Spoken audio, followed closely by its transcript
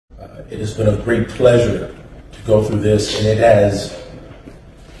It has been a great pleasure to go through this, and it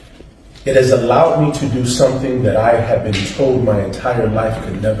has allowed me to do something that I have been told my entire life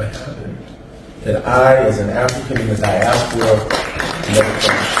could never happen. That I, as an African in the diaspora, never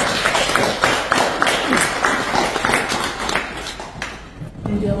can.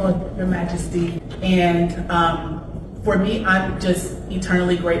 Your Majesty, and for me, I'm just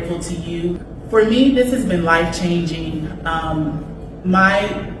eternally grateful to you. For me, this has been life-changing. My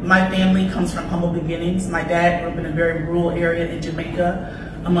family comes from humble beginnings. My dad grew up in a very rural area in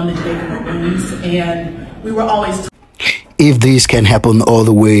Jamaica, among the Jamaican Maroons, and we were always. If this can happen all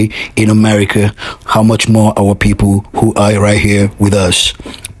the way in America, how much more our people who are right here with us?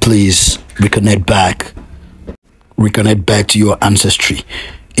 Please reconnect back. Reconnect back to your ancestry.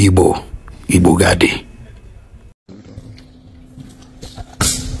 Igbo Gadi.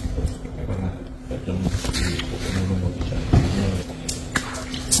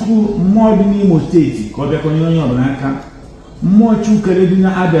 Mmụọ dị n'Imo steeti ka ọ bịakọnye onye ọbụla aka, mmụọ Chukere dị na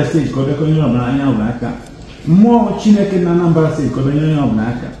Abia steeti ka ọ bịakọnye onye ọbụla aka, mmụọ Chineke na Anambra steeti ka ọ bịakọnye onye ọbụla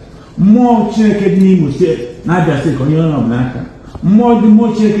aka, mmụọ Chineke dị n'Imo steeti na Abia steeti ka ọ bịakọnye onye ọbụla aka, mmụọ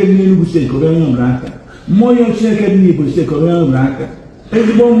Chineke dị n'Enugu steeti ka ọ bịakọnye onye ọbụla aka, mmụọ Chineke dị n'Igbo steeti ka ọ bịakọnye onye ọbụla aka,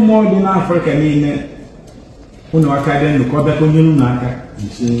 ezigbo mmụọ dị n'Afrịka niile unu aka dị ndụ ka ọ bịakọnye unu aka.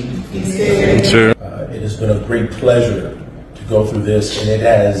 It has been a great pleasure to go through this, and it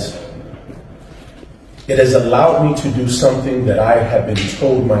has allowed me to do something that I have been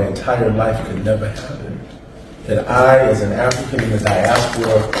told my entire life could never happen. That I, as an African in the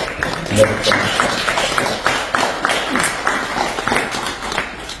diaspora, never can.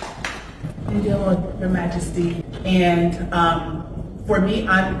 Your Majesty, and for me,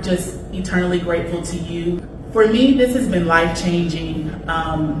 I'm just eternally grateful to you. For me, this has been life-changing.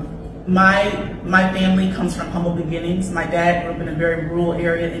 My family comes from humble beginnings. My dad grew up in a very rural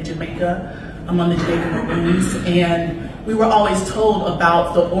area in Jamaica, among the Jamaican Maroons, and we were always told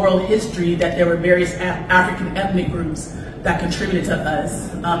about the oral history that there were various African ethnic groups that contributed to us,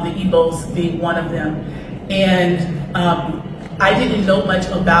 the Igbos being one of them. And I didn't know much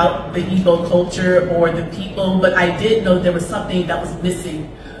about the Igbo culture or the people, but I did know there was something that was missing.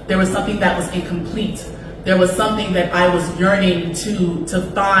 There was something that was incomplete. There was something that I was yearning to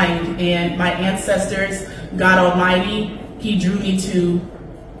find, and my ancestors, God Almighty, He drew me to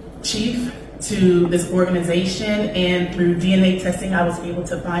Chief, to this organization, and through DNA testing, I was able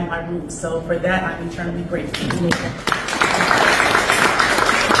to find my roots. So for that, I'm eternally grateful.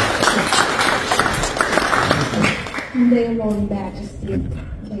 Day long Majesty,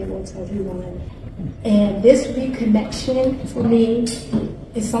 available to everyone. And this reconnection for me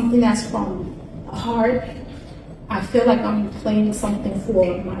is something that's from the heart. I feel like I'm playing something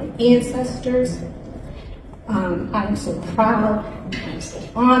for my ancestors. I'm so proud, I'm so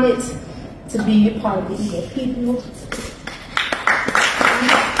honored to be a part of the Igbo people.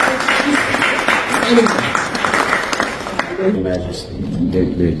 Majesty,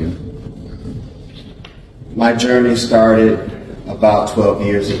 my journey started about 12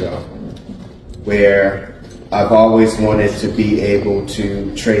 years ago, where I've always wanted to be able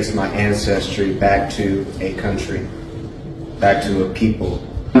to trace my ancestry back to a country, back to a people.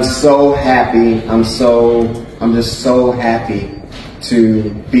 I'm so happy, I'm just so happy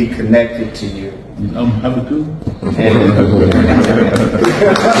to be connected to you. I'm happy too.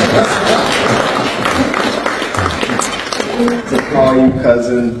 To call you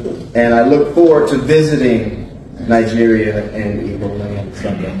cousin, and I look forward to visiting Nigeria and IGBO LAND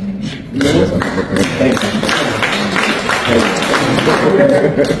someday. Thank you.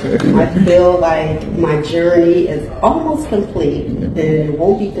 I feel like my journey is almost complete, and it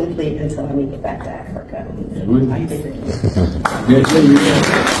won't be complete until I make it back to Africa. I think it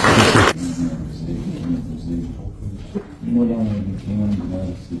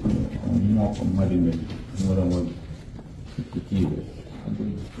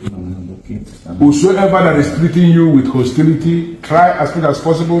Whosoever that is treating you with hostility, try as much as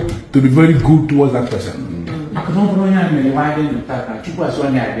possible to be very good towards that person.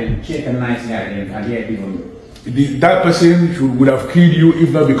 That person would have killed you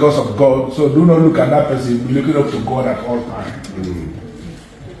if not because of God. So do not look at that person. Be looking up to God at all times.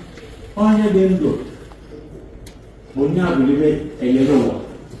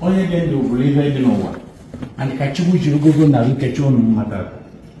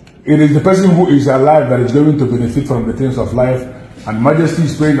 It is the person who is alive that is going to benefit from the things of life. And Majesty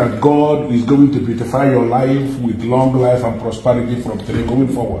is praying that God is going to beautify your life with long life and prosperity from today going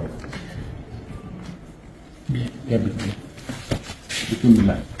forward.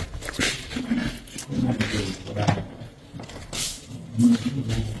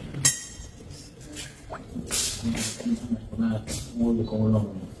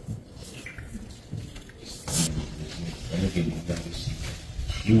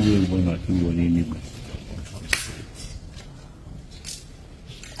 You will win or you will need.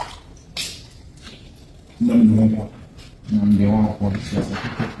 Number one, siasa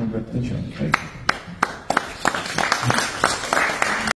kita competition, right?